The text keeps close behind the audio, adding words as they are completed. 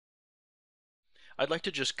I'd like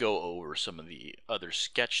to just go over some of the other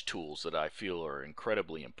sketch tools that I feel are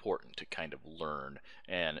incredibly important to kind of learn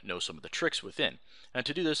and know some of the tricks within. And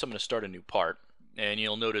to do this, I'm going to start a new part. And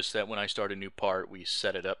you'll notice that when I start a new part, we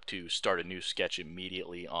set it up to start a new sketch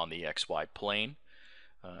immediately on the XY plane,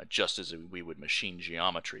 just as we would machine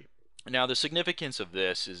geometry. Now, the significance of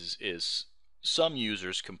this is some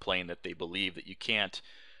users complain that they believe that you can't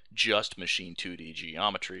just machine 2D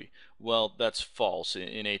geometry. Well, that's false.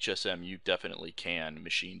 In HSM, you definitely can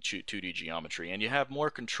machine 2D geometry, and you have more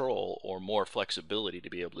control or more flexibility to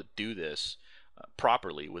be able to do this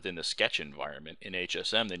properly within the sketch environment in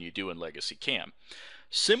HSM than you do in Legacy CAM.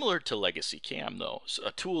 Similar to Legacy CAM, though,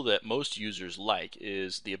 a tool that most users like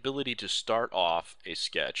is the ability to start off a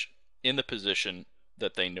sketch in the position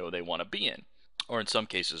that they know they want to be in, or in some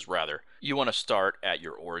cases, rather, you want to start at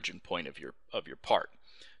your origin point of your part.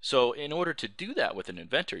 So in order to do that with an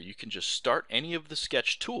inventor, you can just start any of the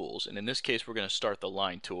sketch tools, and in this case we're going to start the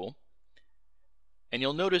line tool. And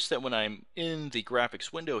you'll notice that when I'm in the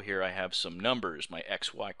graphics window here, I have some numbers, my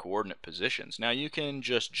XY coordinate positions. Now you can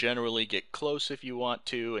just generally get close if you want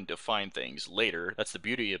to and define things later. That's the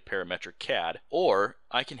beauty of parametric CAD. Or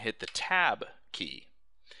I can hit the Tab key,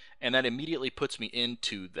 and that immediately puts me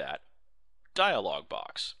into that dialog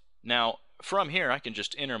box. Now from here I can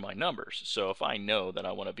just enter my numbers. So if I know that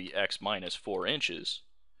I want to be X minus 4 inches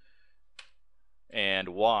and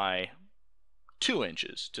Y 2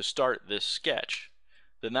 inches to start this sketch,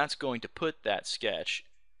 then that's going to put that sketch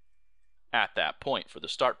at that point for the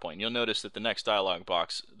start point. You'll notice that the next dialog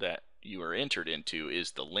box that you are entered into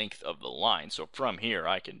is the length of the line. So from here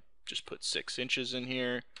I can just put 6 inches in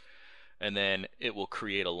here, and then it will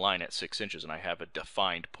create a line at 6 inches, and I have a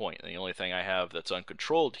defined point. And the only thing I have that's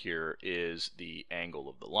uncontrolled here is the angle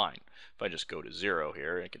of the line. If I just go to 0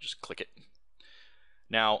 here, I can just click it.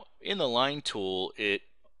 Now in the line tool, it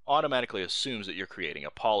automatically assumes that you're creating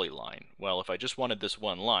a polyline. Well, if I just wanted this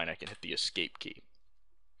one line, I can hit the escape key.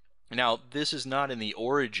 Now this is not in the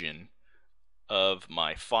origin of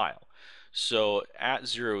my file. So at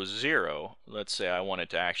 0, 0, let's say I wanted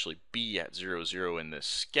to actually be at 0, 0 in this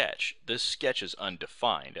sketch. This sketch is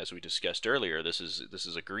undefined. As we discussed earlier, this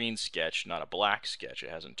is a green sketch, not a black sketch. It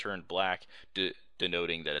hasn't turned black,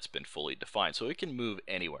 denoting that it's been fully defined. So it can move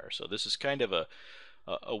anywhere. So this is kind of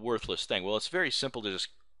a worthless thing. Well, it's very simple to just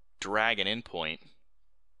drag an endpoint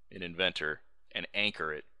in Inventor and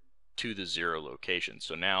anchor it to the 0 location.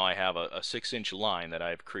 So now I have a 6-inch line that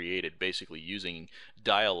I've created basically using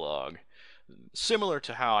dialog, similar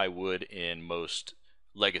to how I would in most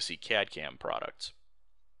legacy CAD/CAM products.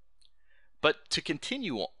 But to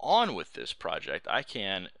continue on with this project, I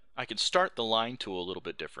can start the line tool a little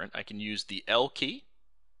bit different. I can use the L key,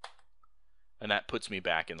 and that puts me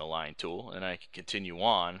back in the line tool, and I can continue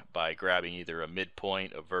on by grabbing either a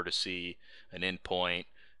midpoint, a vertice, an endpoint,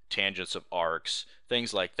 tangents of arcs,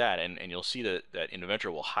 things like that, and you'll see that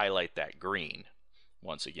Inventor will highlight that green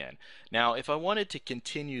once again. Now if I wanted to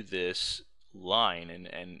continue this line,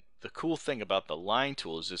 and the cool thing about the line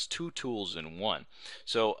tool is it's 2 tools in one.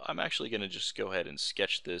 So I'm actually going to just go ahead and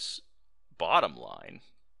sketch this bottom line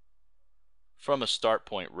from a start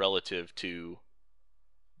point relative to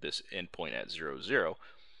this endpoint at 0, 0.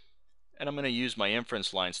 And I'm going to use my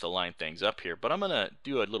inference lines to line things up here, but I'm going to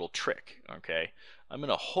do a little trick. Okay, I'm going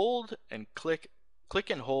to hold and click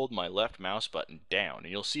and hold my left mouse button down,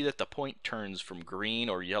 and you'll see that the point turns from green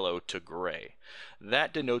or yellow to gray.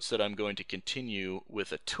 That denotes that I'm going to continue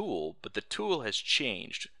with a tool, but the tool has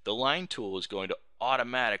changed. The line tool is going to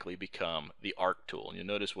automatically become the arc tool, and you'll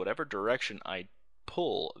notice whatever direction I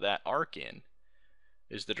pull that arc in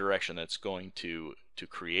is the direction that's going to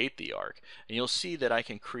create the arc. And you'll see that I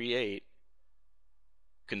can create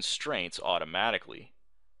constraints automatically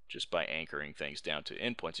just by anchoring things down to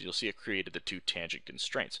endpoints. You'll see it created the 2 tangent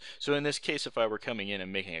constraints. So in this case, if I were coming in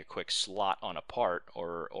and making a quick slot on a part,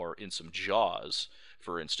 or in some jaws,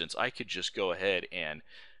 for instance, I could just go ahead and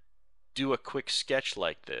do a quick sketch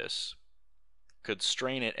like this,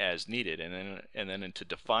 constrain it as needed, and then to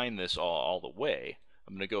define this all the way,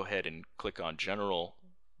 I'm going to go ahead and click on General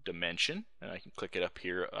Dimension, and I can click it up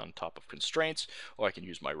here on top of Constraints, or I can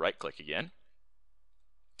use my right click again,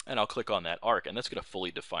 and I'll click on that arc, and that's going to fully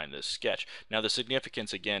define this sketch. Now the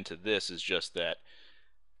significance again to this is just that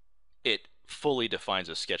it fully defines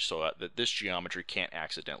a sketch so that this geometry can't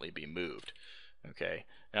accidentally be moved. Okay,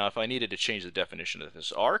 now if I needed to change the definition of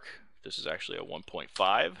this arc, this is actually a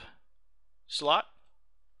 1.5 slot,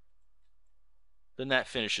 then that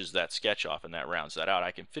finishes that sketch off and that rounds that out.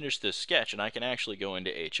 I can finish this sketch and I can actually go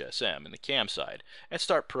into HSM in the CAM side and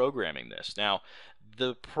start programming this. Now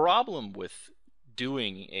the problem with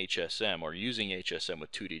doing HSM or using HSM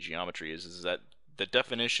with 2D geometry is that The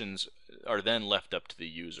definitions are then left up to the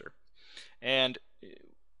user. And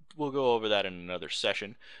we'll go over that in another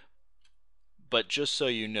session, but just so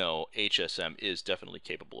you know, HSM is definitely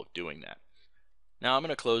capable of doing that. Now I'm going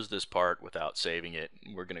to close this part without saving it.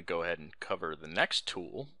 We're going to go ahead and cover the next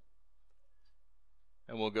tool,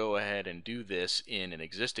 and we'll go ahead and do this in an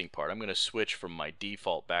existing part. I'm going to switch from my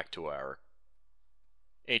default back to our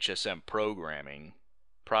HSM programming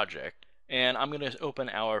project, and I'm going to open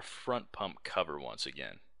our front pump cover once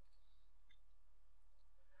again.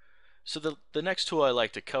 So the next tool I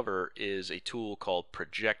like to cover is a tool called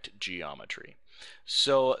Project Geometry.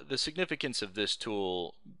 So the significance of this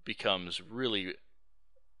tool becomes really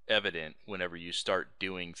evident whenever you start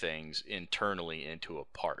doing things internally into a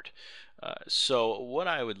part. So what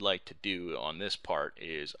I would like to do on this part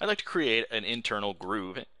is I'd like to create an internal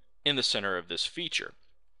groove in the center of this feature.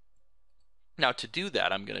 Now to do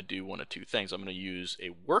that, I'm going to do one of two things. I'm going to use a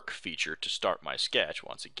work feature to start my sketch.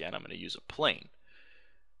 Once again, I'm going to use a plane.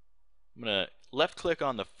 I'm going to left click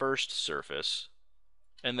on the first surface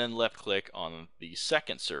and then left click on the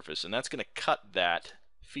second surface, and that's going to cut that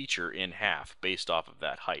feature in half based off of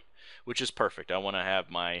that height, which is perfect. I want to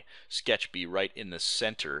have my sketch be right in the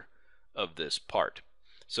center of this part.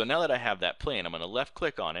 So now that I have that plane, I'm going to left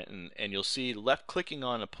click on it, and you'll see left clicking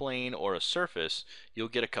on a plane or a surface, you'll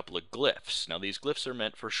get a couple of glyphs. Now these glyphs are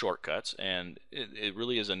meant for shortcuts, and it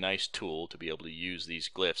really is a nice tool to be able to use these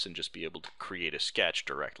glyphs and just be able to create a sketch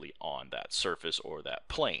directly on that surface or that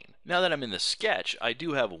plane. Now that I'm in the sketch, I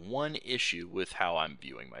do have one issue with how I'm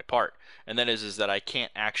viewing my part, and that is that I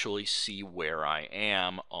can't actually see where I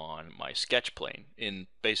am on my sketch plane,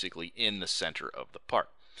 basically in the center of the part.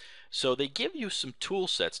 So they give you some tool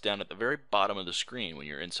sets down at the very bottom of the screen when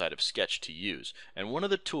you're inside of Sketch to use. And one of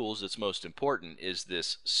the tools that's most important is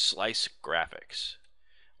this Slice Graphics.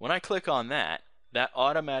 When I click on that, that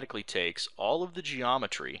automatically takes all of the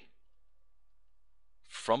geometry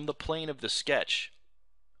from the plane of the sketch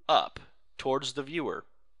up towards the viewer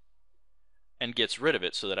and gets rid of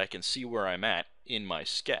it so that I can see where I'm at in my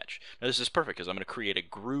sketch. Now this is perfect because I'm going to create a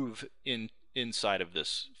groove inside of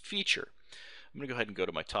this feature. I'm going to go ahead and go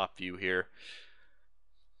to my top view here.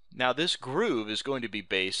 Now this groove is going to be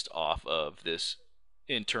based off of this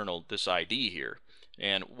ID here.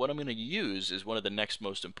 And what I'm going to use is one of the next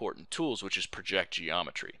most important tools, which is Project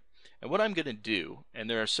Geometry. And what I'm going to do, and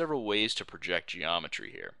there are several ways to project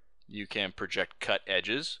geometry here. You can project cut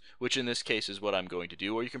edges, which in this case is what I'm going to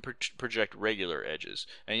do, or you can project regular edges.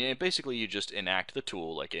 And basically you just enact the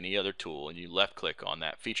tool like any other tool, and you left click on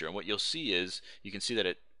that feature. And what you'll see is, you can see that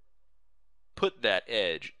it put that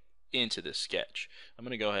edge into the sketch. I'm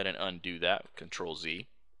going to go ahead and undo that, Control Z,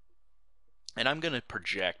 and I'm going to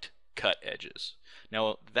project cut edges.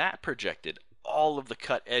 Now that projected all of the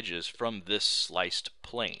cut edges from this sliced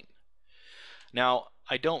plane. Now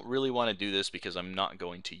I don't really want to do this because I'm not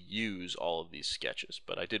going to use all of these sketches,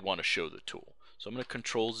 but I did want to show the tool. So I'm going to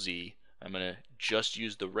Control Z, I'm going to just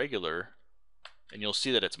use the regular, and you'll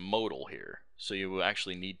see that it's modal here, so you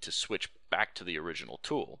actually need to switch back to the original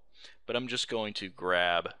tool. But I'm just going to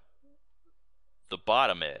grab the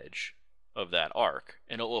bottom edge of that arc,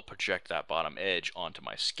 and it will project that bottom edge onto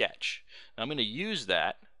my sketch. Now I'm going to use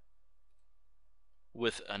that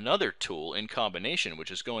with another tool in combination,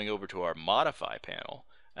 which is going over to our Modify panel.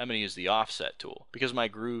 I'm going to use the Offset tool because my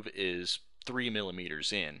groove is 3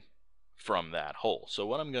 millimeters in from that hole. So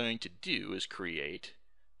what I'm going to do is create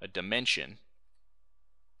a dimension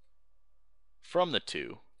from the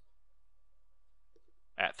two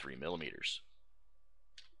at 3 millimeters.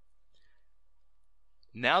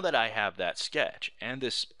 Now that I have that sketch and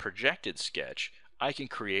this projected sketch, I can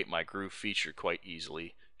create my groove feature quite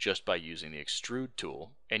easily just by using the Extrude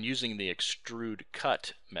tool and using the Extrude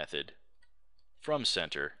Cut method from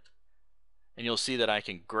center. And you'll see that I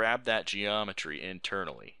can grab that geometry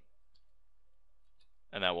internally,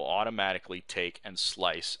 and that will automatically take and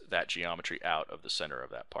slice that geometry out of the center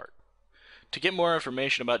of that part. To get more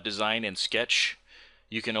information about design in Sketch,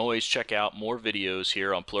 you can always check out more videos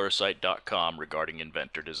here on Pluralsight.com regarding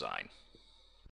Inventor Design.